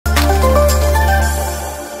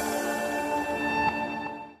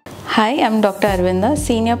Hi, I'm Dr. Aravinda,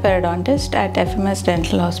 Senior Periodontist at FMS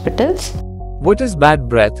Dental Hospitals. What is bad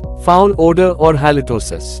breath, foul odor or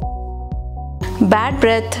halitosis? Bad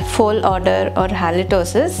breath, foul odor or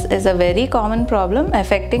halitosis is a very common problem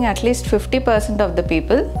affecting at least 50% of the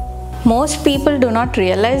people. Most people do not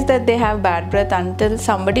realize that they have bad breath until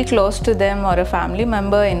somebody close to them or a family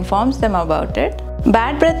member informs them about it.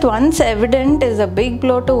 Bad breath, once evident, is a big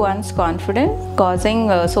blow to one's confidence, causing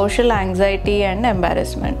social anxiety and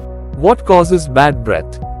embarrassment. What causes bad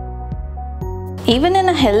breath? Even in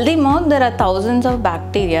a healthy mouth, there are thousands of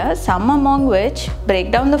bacteria, some among which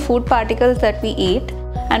break down the food particles that we eat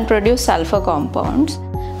and produce sulfur compounds.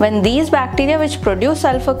 When these bacteria which produce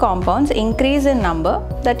sulfur compounds increase in number,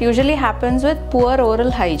 that usually happens with poor oral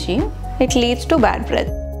hygiene, it leads to bad breath.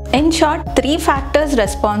 In short, 3 factors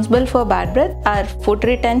responsible for bad breath are food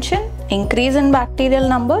retention, increase in bacterial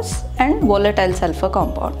numbers, and volatile sulfur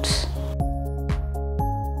compounds.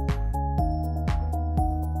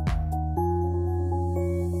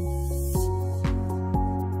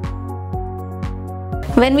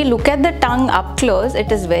 When we look at the tongue up close,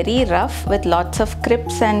 it is very rough with lots of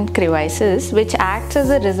crypts and crevices which acts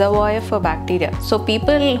as a reservoir for bacteria. So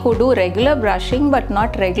people who do regular brushing but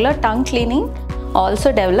not regular tongue cleaning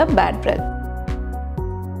also develop bad breath.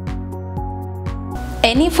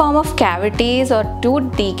 Any form of cavities or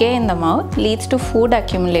tooth decay in the mouth leads to food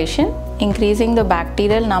accumulation, increasing the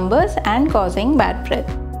bacterial numbers and causing bad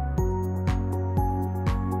breath.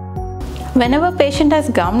 Whenever patient has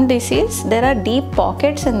gum disease, there are deep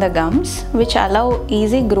pockets in the gums which allow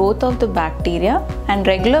easy growth of the bacteria, and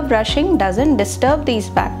regular brushing doesn't disturb these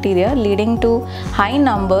bacteria, leading to high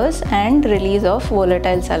numbers and release of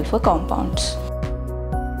volatile sulfur compounds.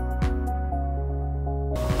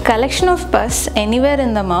 Collection of pus anywhere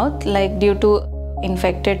in the mouth, like due to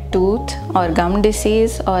infected tooth or gum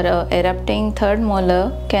disease or erupting third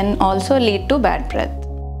molar, can also lead to bad breath.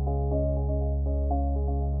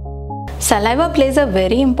 Saliva plays a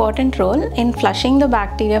very important role in flushing the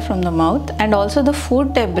bacteria from the mouth and also the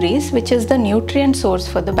food debris, which is the nutrient source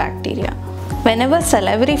for the bacteria. Whenever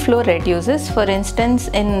salivary flow reduces, for instance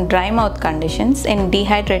in dry mouth conditions, in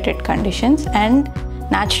dehydrated conditions, and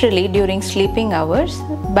naturally during sleeping hours,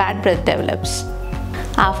 bad breath develops.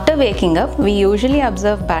 After waking up, we usually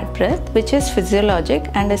observe bad breath, which is physiologic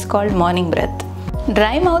and is called morning breath.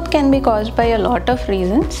 Dry mouth can be caused by a lot of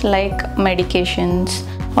reasons like medications,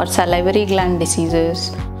 or salivary gland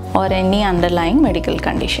diseases, or any underlying medical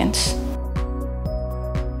conditions.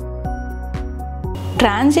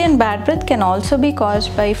 Transient bad breath can also be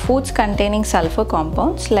caused by foods containing sulfur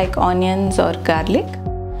compounds like onions or garlic.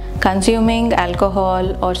 Consuming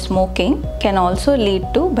alcohol or smoking can also lead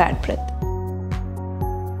to bad breath.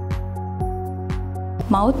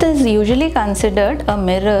 Mouth is usually considered a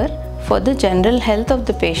mirror for the general health of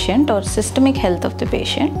the patient or systemic health of the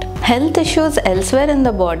patient. Health issues elsewhere in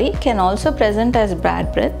the body can also present as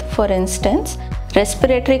bad breath. For instance,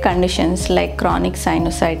 respiratory conditions like chronic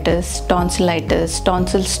sinusitis, tonsillitis,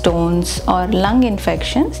 tonsil stones, or lung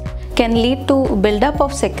infections can lead to buildup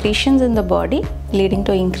of secretions in the body, leading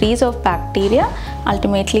to increase of bacteria,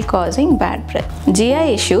 ultimately causing bad breath.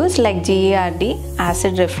 GI issues like GERD,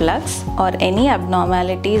 acid reflux, or any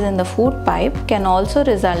abnormalities in the food pipe can also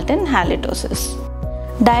result in halitosis.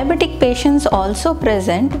 Diabetic patients also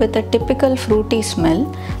present with a typical fruity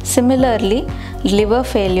smell. Similarly, liver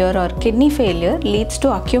failure or kidney failure leads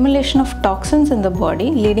to accumulation of toxins in the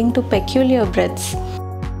body, leading to peculiar breaths.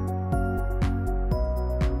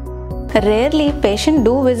 Rarely, patients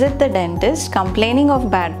do visit the dentist complaining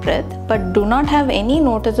of bad breath but do not have any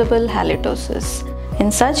noticeable halitosis.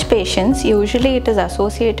 In such patients, usually it is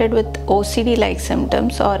associated with OCD-like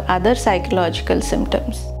symptoms or other psychological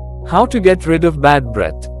symptoms. How to get rid of bad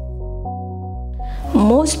breath?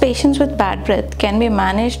 Most patients with bad breath can be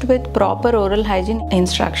managed with proper oral hygiene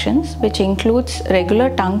instructions, which includes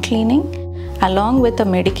regular tongue cleaning along with a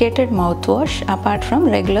medicated mouthwash apart from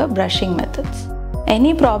regular brushing methods.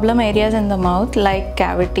 Any problem areas in the mouth like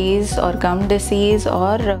cavities or gum disease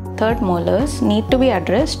or third molars need to be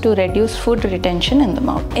addressed to reduce food retention in the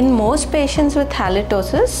mouth. In most patients with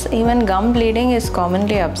halitosis, even gum bleeding is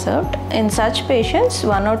commonly observed. In such patients,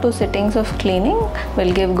 1 or 2 sittings of cleaning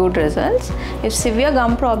will give good results. If severe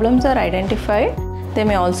gum problems are identified, they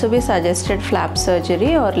may also be suggested flap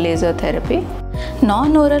surgery or laser therapy.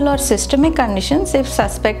 Non-oral or systemic conditions, if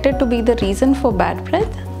suspected to be the reason for bad breath,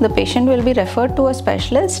 the patient will be referred to a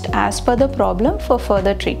specialist as per the problem for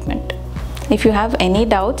further treatment. If you have any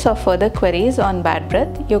doubts or further queries on bad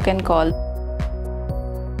breath, you can call